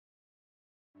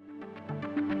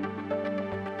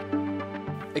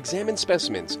Examine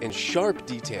specimens in sharp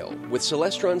detail with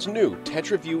Celestron's new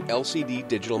TetraView LCD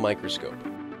digital microscope.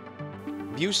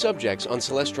 View subjects on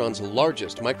Celestron's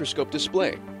largest microscope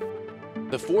display.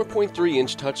 The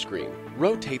 4.3-inch touchscreen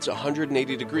rotates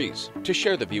 180 degrees to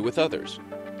share the view with others.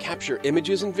 Capture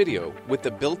images and video with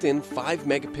the built-in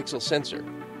 5-megapixel sensor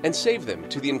and save them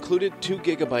to the included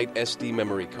 2GB SD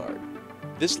memory card.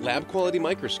 This lab-quality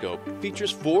microscope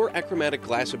features 4 achromatic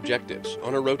glass objectives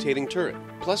on a rotating turret,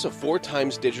 plus a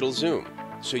 4x digital zoom,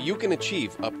 so you can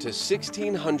achieve up to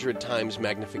 1,600 times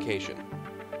magnification.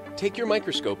 Take your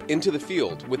microscope into the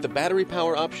field with the battery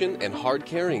power option and hard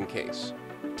carrying case.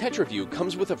 TetraView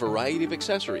comes with a variety of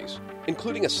accessories,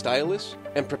 including a stylus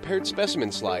and prepared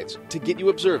specimen slides to get you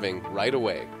observing right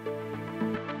away.